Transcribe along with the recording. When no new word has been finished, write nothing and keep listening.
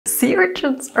Sea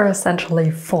urchins are essentially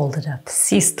folded up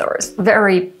sea stars.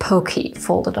 Very pokey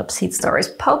folded up sea stars.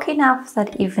 Pokey enough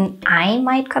that even I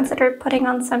might consider putting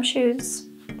on some shoes.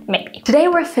 Maybe. Today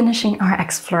we're finishing our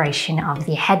exploration of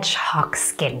the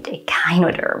hedgehog-skinned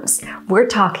echinoderms. We're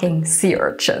talking sea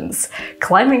urchins,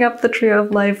 climbing up the tree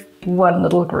of life one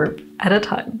little group at a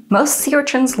time. Most sea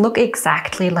urchins look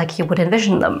exactly like you would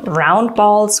envision them, round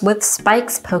balls with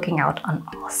spikes poking out on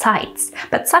all sides.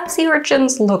 But some sea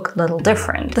urchins look a little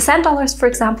different. The sand dollars, for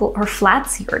example, are flat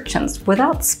sea urchins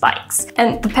without spikes.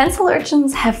 And the pencil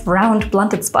urchins have round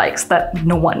blunted spikes that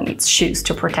no one needs shoes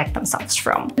to protect themselves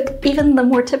from. But even the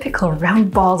more typical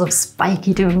round balls of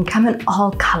spiky doom come in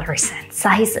all colors and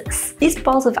sizes. These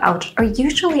balls of ouch are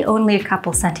usually only a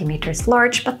couple centimeters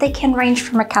large, but they can range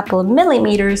from a couple of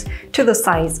millimeters to the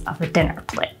size of a dinner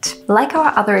plate. Like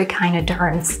our other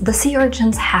echinoderms, the sea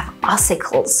urchins have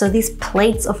ossicles, so these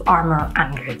plates of armor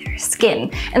under their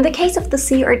skin. In the case of the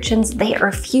sea urchins, they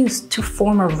are fused to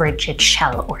form a rigid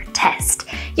shell or test.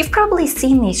 You've probably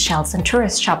seen these shells in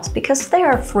tourist shops because they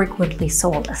are frequently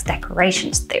sold as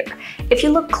decorations there. If you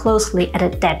look closely at a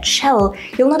dead shell,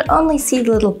 you'll not only see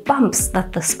the little bumps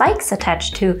that the spikes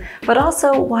attach to, but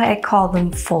also why I call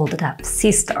them folded up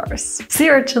sea stars. Sea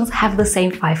urchins have the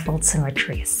same fivefold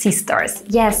symmetry as sea stars.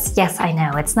 Yes, I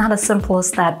know, it's not as simple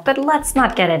as that, but let's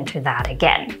not get into that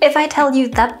again. If I tell you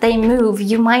that they move,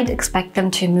 you might expect them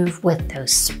to move with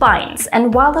those spines.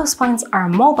 And while those spines are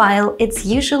mobile, it's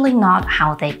usually not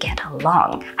how they get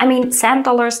along. I mean, sand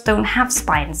dollars don't have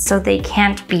spines, so they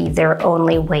can't be their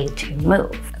only way to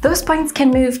move. Those spines can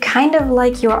move kind of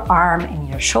like your arm in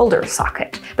your shoulder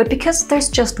socket, but because there's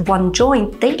just one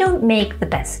joint, they don't make the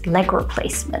best leg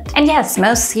replacement. And yes,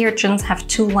 most sea urchins have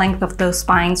two lengths of those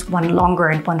spines, one longer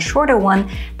and one shorter one,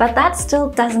 but that still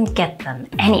doesn't get them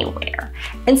anywhere.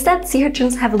 Instead, sea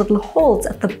urchins have little holes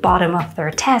at the bottom of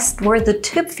their test where the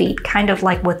tube feet, kind of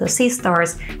like with the sea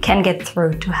stars, can get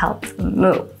through to help them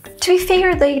move. To be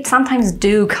fair, they sometimes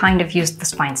do kind of use the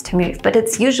spines to move, but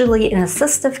it's usually in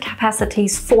assistive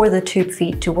capacities for the tube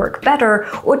feet to work better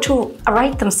or to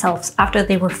right themselves after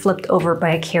they were flipped over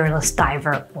by a careless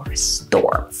diver or a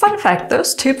storm. Fun fact,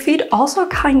 those tube feet also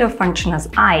kind of function as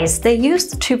eyes. They use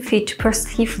the tube feet to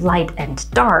perceive light and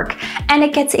dark, and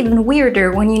it gets even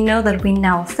weirder when you know that we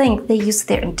now think they use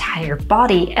their entire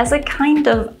body as a kind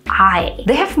of eye.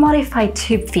 They have modified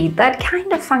tube feet that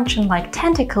kind of function like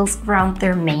tentacles around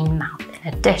their main mouth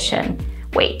in addition.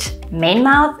 Wait, main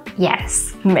mouth?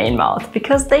 Yes, main mouth,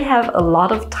 because they have a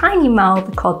lot of tiny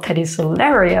mouth called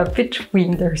pedicularia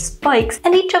between their spikes,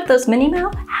 and each of those mini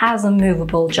mouths has a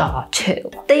movable jaw too.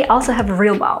 They also have a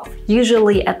real mouth,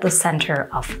 usually at the center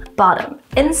of the bottom.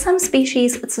 In some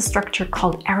species, it's a structure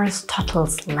called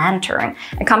Aristotle's lantern,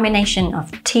 a combination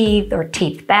of teeth or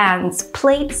teeth bands,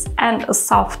 plates, and a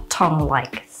soft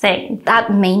tongue-like thing.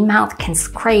 That main mouth can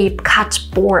scrape, cut,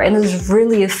 bore, and is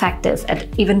really effective at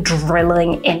even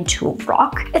drilling into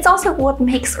rock. It's also what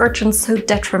makes urchins so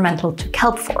detrimental to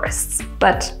kelp forests,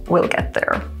 but we'll get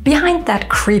there. Behind that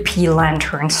creepy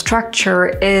lantern structure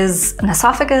is an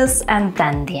esophagus and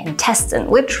then the intestine,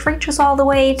 which reaches all the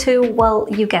way to, well,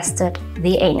 you guessed it,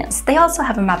 the anus. They also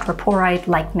have a madreporoid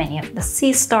like many of the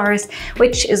sea stars,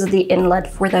 which is the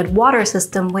inlet for that water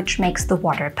system which makes the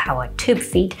water-powered tube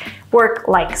feet work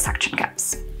like suction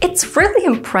cups. It's really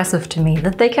impressive to me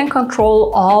that they can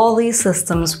control all these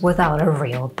systems without a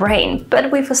real brain, but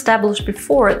we've established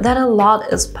before that a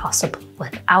lot is possible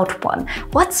without one.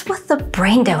 What's with the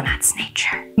brain donut's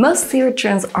nature? Most sea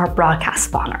urchins are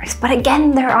broadcast spawners, but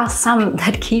again, there are some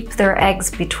that keep their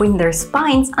eggs between their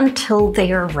spines until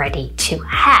they are ready to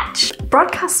hatch.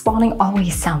 Broadcast spawning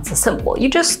always sounds so simple. You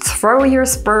just throw your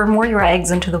sperm or your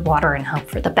eggs into the water and hope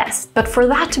for the best. But for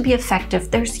that to be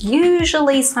effective, there's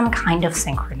usually some kind of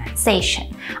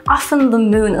synchronization. Often the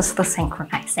moon is the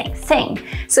synchronizing thing.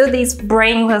 So these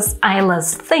brainless,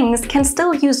 eyeless things can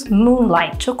still use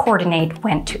moonlight to coordinate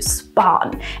when to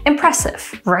spawn.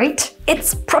 Impressive, right?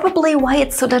 It's probably why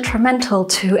it's so detrimental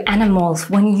to animals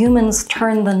when humans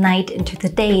turn the night into the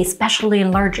day, especially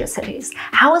in larger cities.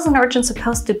 How is an urchin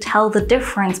supposed to tell the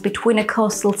difference between a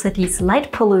coastal city's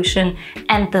light pollution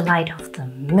and the light of the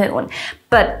moon?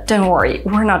 But don't worry,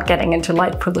 we're not getting into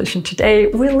light pollution today.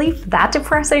 We'll leave that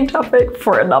depressing topic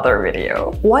for another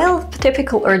video. While the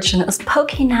typical urchin is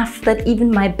pokey enough that even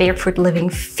my barefoot living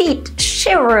feet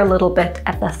shiver a little bit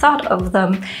at the thought of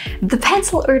them, the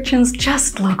pencil urchins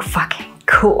just look fucking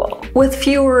cool. With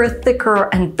fewer, thicker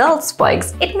and dull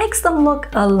spikes, it makes them look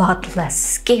a lot less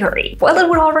scary. While it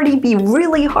would already be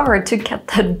really hard to get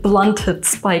that blunted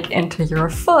spike into your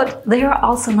foot, they are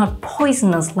also not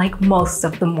poisonous like most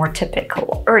of the more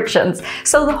typical urchins,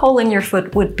 so the hole in your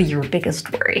foot would be your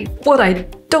biggest worry. What I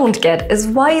don't get is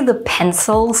why the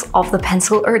pencils of the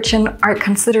pencil urchin are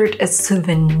considered a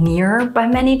souvenir by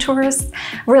many tourists.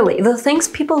 Really, the things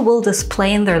people will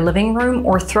display in their living room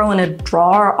or throw in a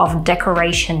drawer of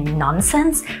decoration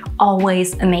nonsense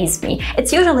always amaze me.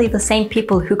 It's usually the same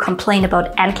people who complain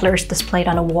about antlers displayed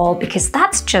on a wall because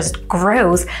that's just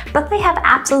gross, but they have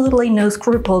absolutely no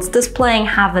scruples displaying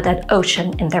half a dead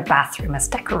ocean in their bathroom as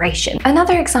decoration.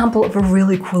 Another example of a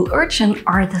really cool urchin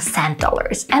are the sand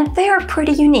dollars, and they are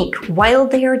pretty unique. While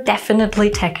they are definitely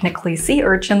technically sea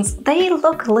urchins, they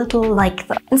look a little like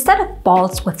them. Instead of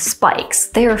balls with spikes,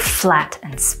 they are flat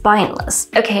and spineless.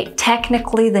 Okay,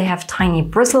 technically they have tiny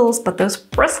bristles, but those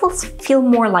bristles feel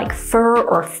more like fur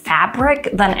or fabric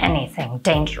than anything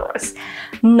dangerous.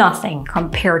 Nothing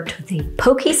compared to the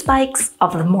pokey spikes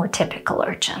of the more typical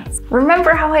urchins.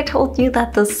 Remember how I told you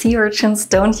that the sea urchins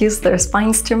don't use their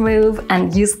spines to move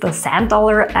and use the sand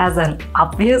dollar as an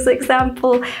obvious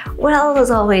example? Well,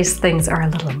 as always, things are a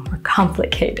little more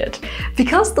complicated.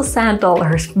 Because the sand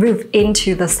dollars move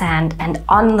into the sand and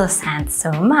on the sand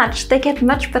so much, they get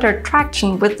much better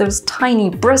traction with those tiny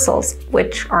bristles,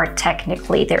 which are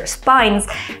technically their spines,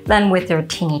 than with their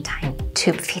teeny tiny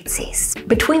tube feetsies.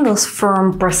 Between those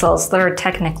firm bristles that are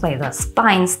technically the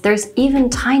spines, there's even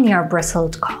tinier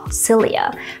bristles called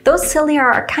cilia. Those cilia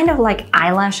are kind of like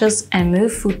eyelashes and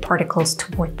move food particles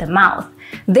toward the mouth.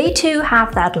 They too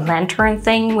have that lantern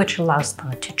thing which allows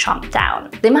them to chomp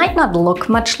down. They might not look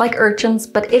much like urchins,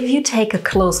 but if you take a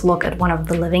close look at one of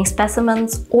the living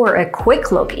specimens, or a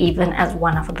quick look even at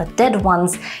one of the dead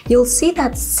ones, you'll see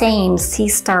that same sea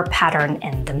star pattern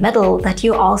in the middle that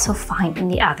you also find in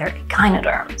the other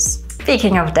echinoderms.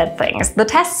 Speaking of dead things, the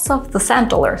tests of the sand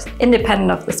dollars,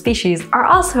 independent of the species, are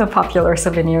also a popular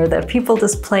souvenir that people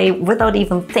display without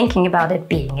even thinking about it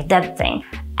being a dead thing.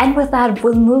 And with that,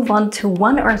 we'll move on to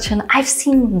one urchin I've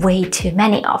seen way too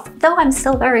many of, though I'm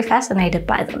still very fascinated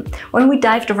by them. When we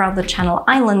dived around the Channel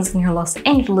Islands near Los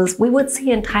Angeles, we would see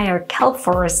entire kelp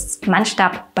forests munched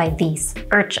up by these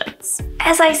urchins.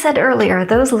 As I said earlier,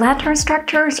 those lantern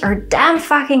structures are damn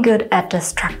fucking good at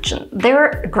destruction. Their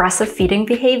aggressive feeding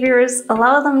behaviors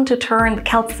allow them to turn the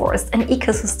kelp forest, an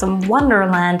ecosystem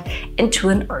wonderland, into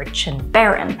an urchin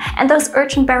barren. And those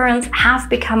urchin barrens have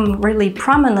become really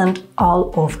prominent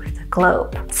all over the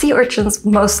globe. Sea urchins,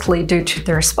 mostly due to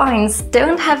their spines,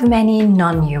 don't have many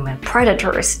non-human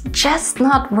predators, just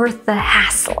not worth the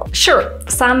hassle. Sure,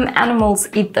 some animals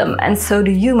eat them and so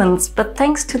do humans, but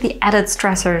thanks to the added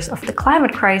stressors of the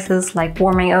climate crisis like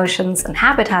warming oceans and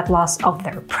habitat loss of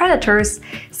their predators,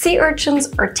 sea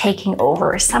urchins are taking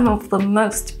over some of the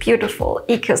most beautiful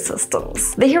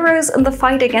ecosystems. The heroes in the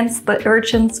fight against the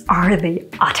urchins are the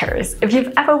otters. If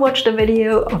you've ever watched a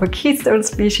video of a keystone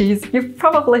species, you've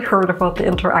probably heard about the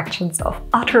interactions of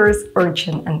otters,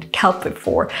 urchin and kelp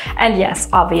before. And yes,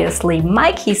 obviously,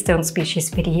 my keystone species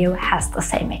video has the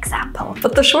same example.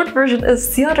 But the short version is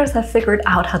sea otters have figured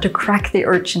out how to crack the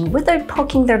urchin without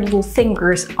poking their little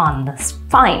fingers on the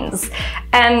spines.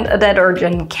 And a dead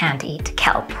urchin can't eat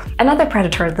kelp. Another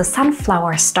predator, the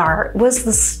sunflower star, was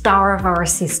the star of our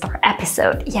sea star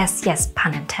episode. Yes,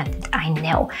 pun intended, I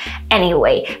know.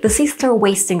 Anyway, the sea star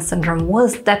wasting syndrome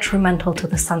was detrimental to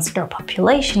the sun star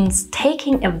populations,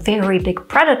 taking a very big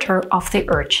predator of the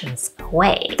urchins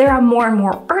away. There are more and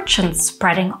more urchins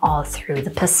spreading all through the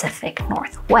Pacific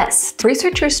Northwest.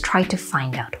 Researchers tried to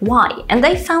find out why, and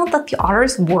they found that the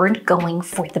otters weren't going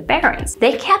for the barrens.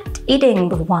 They kept eating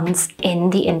the ones in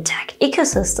the intact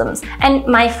ecosystems. And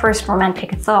my first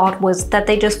romantic thought was that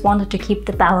they just wanted to keep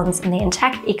the balance in the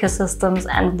intact ecosystems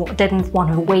and didn't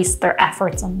want to waste their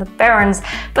efforts on the barrens,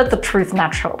 but the truth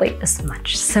naturally is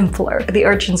much simpler. The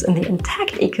urchins in the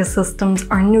intact ecosystems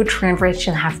are nutrient-rich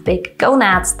and have big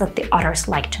gonads that the otters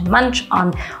like to munch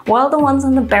on, while the ones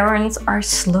in the barrens are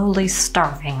slowly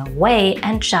starving away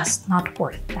and just not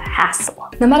worth the hassle.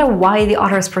 No matter why the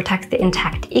otters protect the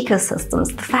intact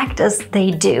ecosystems, the fact is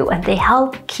they do, and they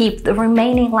help keep the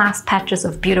remaining last patches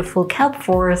of beautiful kelp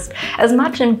forest as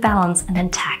much in balance and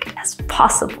intact as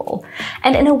possible.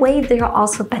 And in a way, they are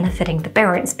also benefiting the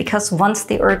barrens, because once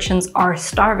the urchins are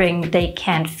starving, they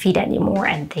can't feed anymore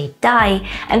and they die,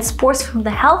 and spores from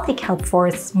the healthy kelp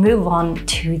forests move on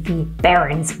to the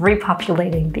barrens,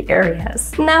 repopulating the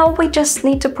areas. Now we just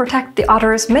need to protect the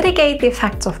otters, mitigate the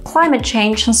effects of climate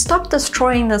change, and stop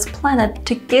destroying this planet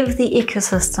to give the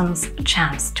ecosystems a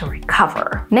chance to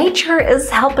recover. Nature is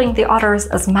helping the otters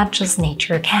as much as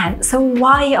nature can, so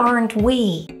why aren't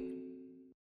we?